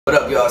What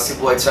up, y'all? It's your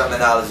boy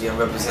Termanology. I'm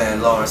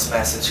representing Lawrence,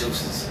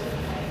 Massachusetts.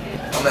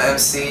 I'm an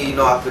MC, you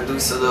know, I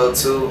produce a little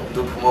too,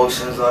 do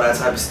promotions, all that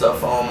type of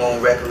stuff on my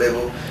own record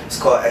label. It's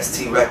called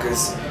ST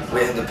Records.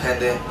 We're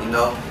independent, you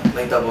know.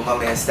 Linked up with my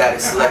man Static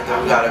Selector.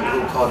 We got a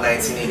group called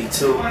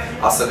 1982.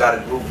 Also got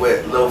a group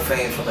with Lil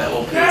Fame from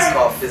MOP. It's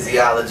called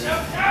Physiology.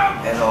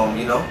 And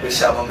you know, big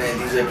shout out my man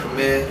DJ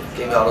Premier.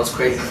 Gave me all those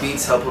crazy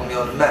beats, helping me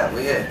on the map.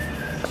 We're here.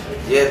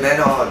 Yeah, man,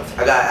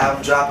 I got an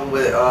album dropping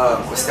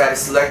with Static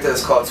Selector.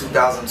 It's called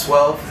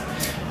 2012.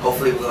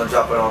 Hopefully we're gonna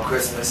drop it on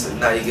Christmas. If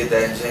not, you get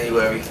that in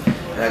January.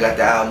 And I got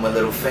the album with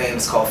Little Fame.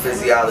 It's called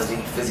Physiology,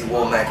 Fizzy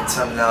Womack and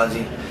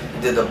Termanology.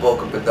 He did the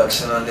vocal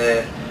production on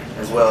there,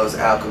 as well as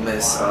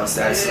Alchemist,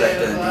 Static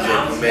Selector, and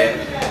DJ Premier.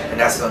 And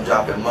that's gonna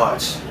drop in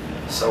March.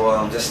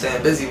 So just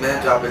staying busy,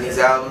 man, dropping these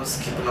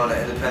albums, keeping on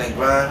the independent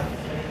grind. You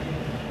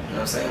know what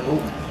I'm saying?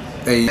 Moving.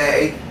 Hey.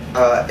 Man,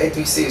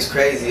 A3C is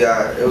crazy.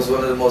 It was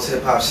one of the most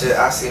hip hop shit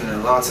I've seen in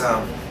a long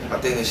time. I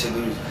think they should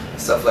do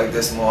stuff like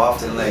this more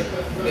often, like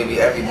maybe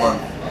every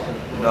month.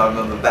 You know, I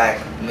remember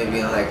back maybe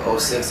in like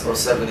 06,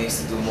 07, they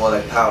used to do more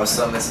like power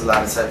summits, a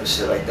lot of type of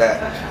shit like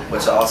that,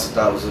 which I also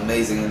thought was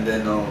amazing. And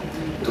then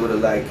due to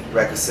like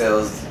record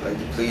sales like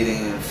depleting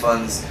and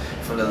funds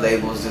from the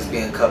labels just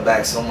being cut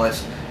back so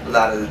much, a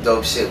lot of the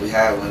dope shit we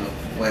had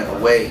went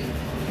away.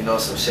 You know,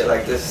 so shit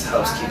like this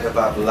helps keep hip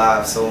hop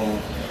alive. So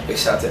big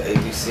shout out to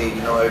A3C,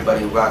 you know,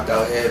 everybody rocked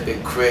out here,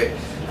 Big Crit,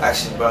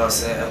 Action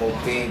Bronson,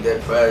 MOP,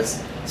 Dead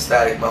Prez,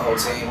 Static, my whole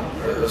team.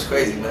 It was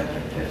crazy, man.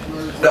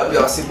 What up,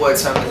 y'all? It's your boy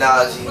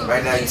Termanology.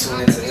 Right now you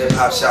tune into Hip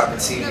Hop Shopping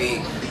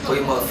TV. Pull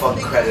your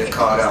motherfucking credit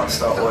card out and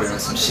start ordering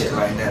some shit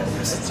right now.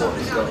 Let's support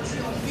this, go.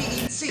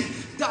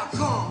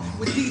 BET.com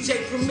with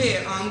DJ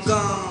Premier, I'm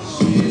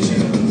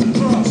gone.